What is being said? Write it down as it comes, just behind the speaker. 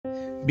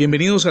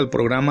Bienvenidos al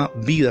programa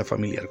Vida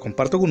Familiar.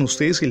 Comparto con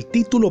ustedes el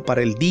título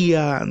para el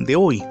día de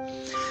hoy: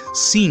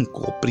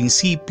 5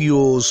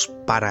 principios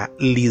para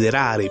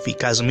liderar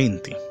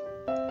eficazmente.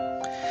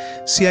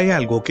 Si hay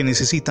algo que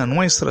necesita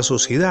nuestra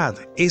sociedad,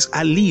 es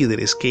a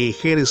líderes que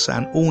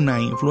ejerzan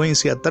una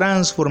influencia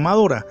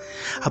transformadora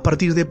a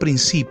partir de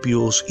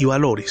principios y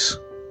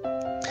valores.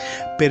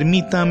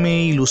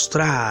 Permítame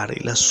ilustrar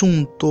el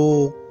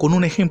asunto con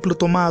un ejemplo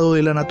tomado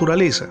de la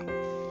naturaleza.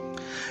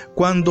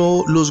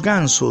 Cuando los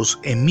gansos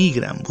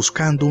emigran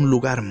buscando un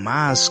lugar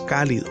más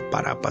cálido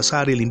para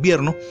pasar el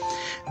invierno,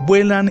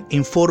 vuelan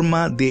en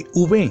forma de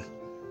V.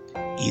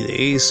 Y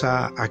de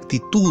esa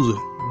actitud,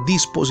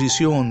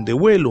 disposición de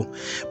vuelo,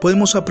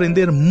 podemos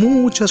aprender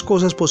muchas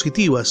cosas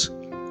positivas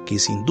que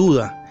sin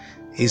duda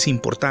es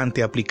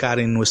importante aplicar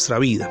en nuestra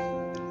vida.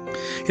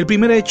 El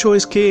primer hecho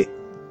es que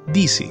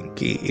dicen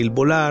que el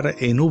volar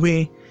en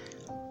V,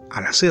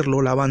 al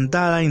hacerlo, la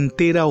bandada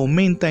entera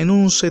aumenta en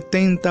un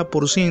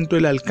 70%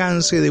 el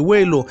alcance de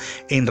vuelo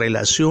en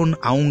relación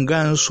a un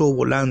ganso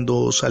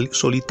volando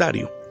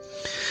solitario.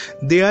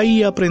 De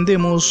ahí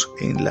aprendemos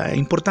en la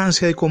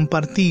importancia de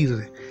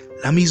compartir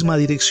la misma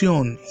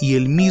dirección y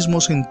el mismo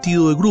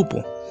sentido de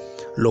grupo,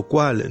 lo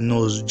cual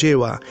nos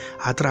lleva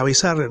a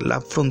atravesar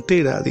la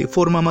frontera de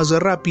forma más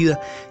rápida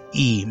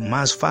y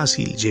más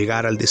fácil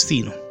llegar al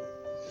destino.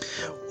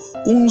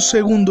 Un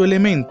segundo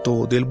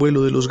elemento del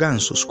vuelo de los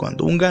gansos: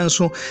 cuando un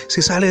ganso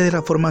se sale de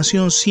la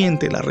formación,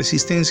 siente la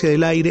resistencia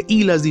del aire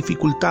y las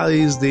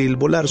dificultades del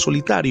volar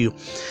solitario.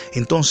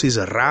 Entonces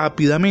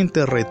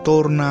rápidamente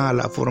retorna a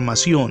la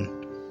formación.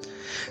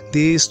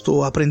 De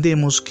esto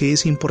aprendemos que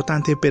es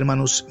importante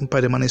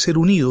permanecer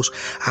unidos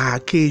a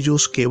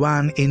aquellos que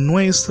van en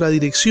nuestra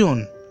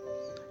dirección.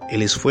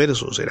 El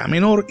esfuerzo será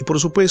menor y, por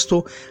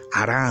supuesto,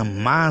 hará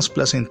más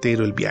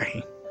placentero el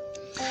viaje.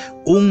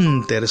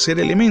 Un tercer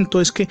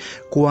elemento es que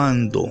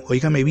cuando,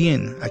 óigame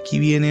bien, aquí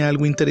viene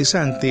algo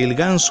interesante, el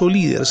ganso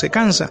líder se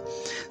cansa,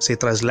 se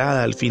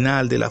traslada al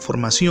final de la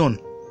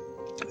formación,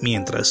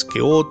 mientras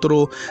que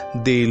otro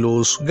de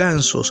los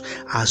gansos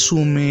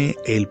asume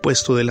el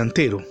puesto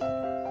delantero.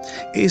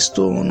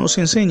 Esto nos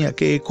enseña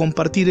que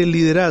compartir el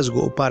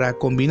liderazgo para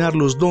combinar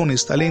los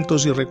dones,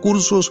 talentos y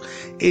recursos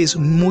es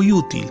muy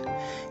útil,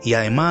 y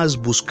además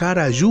buscar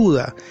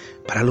ayuda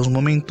para los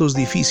momentos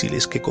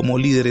difíciles que como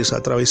líderes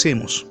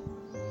atravesemos.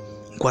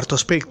 Cuarto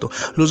aspecto: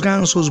 los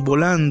gansos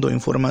volando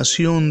en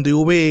formación de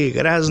V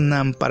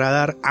graznan para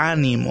dar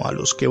ánimo a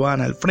los que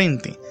van al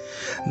frente.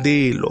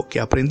 De lo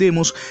que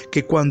aprendemos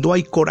que cuando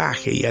hay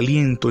coraje y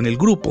aliento en el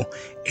grupo,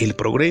 el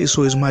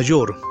progreso es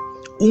mayor.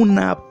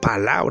 Una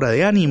palabra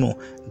de ánimo,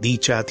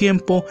 dicha a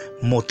tiempo,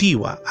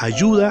 motiva,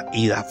 ayuda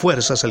y da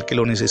fuerzas al que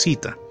lo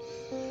necesita.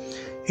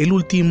 El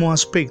último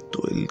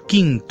aspecto, el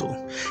quinto,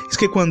 es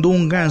que cuando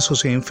un ganso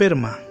se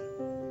enferma,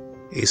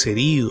 es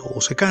herido o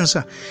se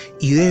cansa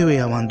y debe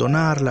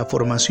abandonar la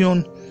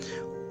formación,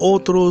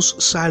 otros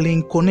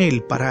salen con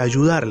él para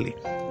ayudarle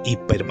y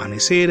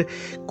permanecer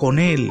con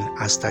él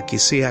hasta que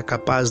sea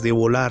capaz de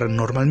volar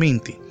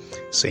normalmente,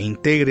 se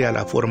integre a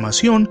la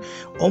formación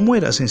o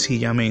muera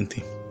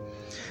sencillamente.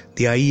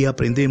 De ahí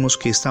aprendemos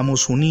que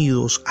estamos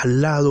unidos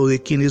al lado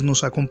de quienes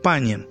nos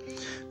acompañan,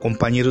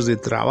 compañeros de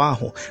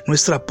trabajo,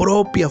 nuestra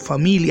propia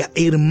familia,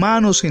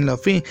 hermanos en la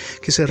fe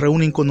que se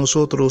reúnen con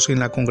nosotros en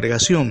la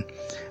congregación,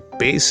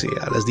 pese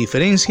a las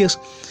diferencias,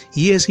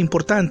 y es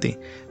importante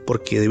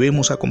porque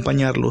debemos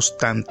acompañarlos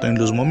tanto en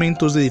los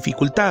momentos de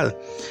dificultad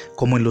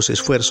como en los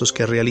esfuerzos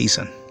que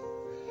realizan.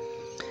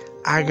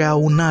 Haga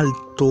un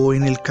alto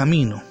en el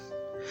camino.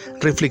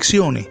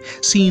 Reflexione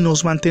si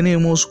nos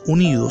mantenemos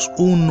unidos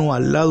uno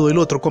al lado del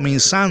otro,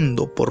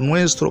 comenzando por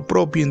nuestro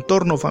propio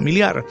entorno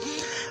familiar,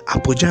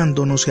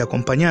 apoyándonos y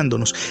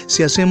acompañándonos,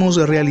 si hacemos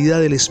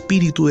realidad el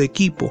espíritu de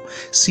equipo,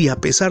 si a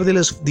pesar de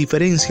las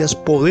diferencias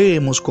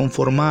podemos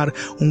conformar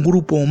un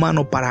grupo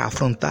humano para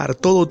afrontar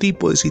todo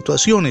tipo de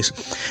situaciones,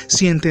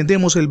 si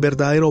entendemos el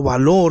verdadero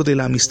valor de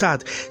la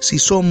amistad, si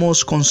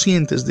somos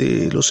conscientes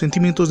de los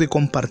sentimientos de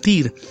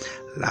compartir,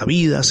 la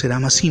vida será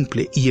más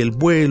simple y el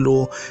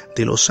vuelo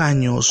de los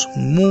años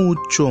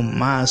mucho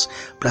más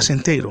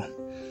placentero.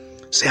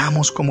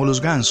 Seamos como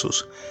los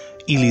gansos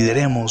y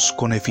lideremos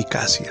con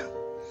eficacia.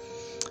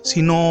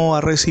 Si no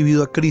ha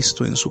recibido a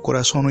Cristo en su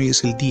corazón, hoy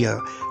es el día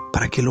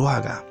para que lo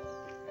haga.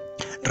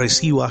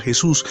 Reciba a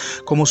Jesús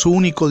como su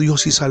único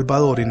Dios y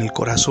Salvador en el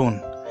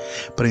corazón.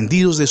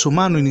 Prendidos de su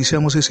mano,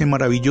 iniciamos ese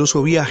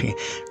maravilloso viaje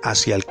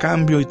hacia el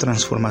cambio y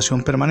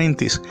transformación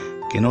permanentes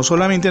que no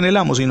solamente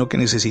anhelamos, sino que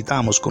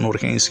necesitamos con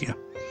urgencia.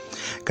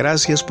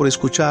 Gracias por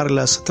escuchar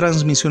las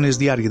transmisiones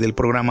diarias del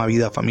programa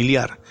Vida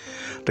Familiar.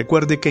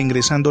 Recuerde que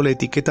ingresando la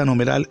etiqueta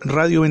numeral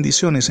Radio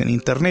Bendiciones en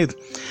Internet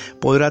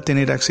podrá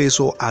tener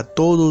acceso a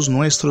todos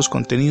nuestros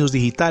contenidos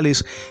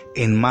digitales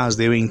en más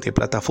de 20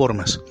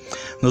 plataformas.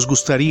 Nos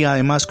gustaría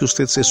además que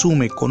usted se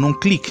sume con un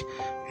clic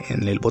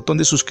en el botón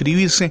de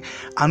suscribirse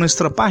a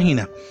nuestra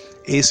página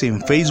es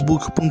en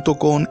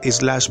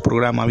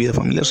facebook.com/programa Vida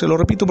Familiar. Se lo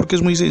repito porque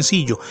es muy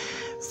sencillo.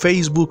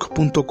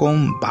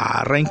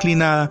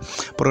 facebook.com/inclinada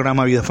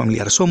programa Vida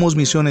Familiar. Somos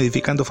Misión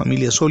Edificando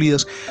Familias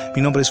Sólidas.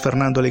 Mi nombre es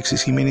Fernando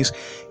Alexis Jiménez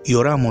y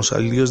oramos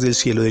al Dios del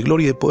cielo de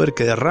gloria y de poder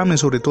que derrame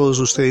sobre todos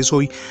ustedes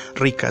hoy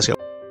ricas y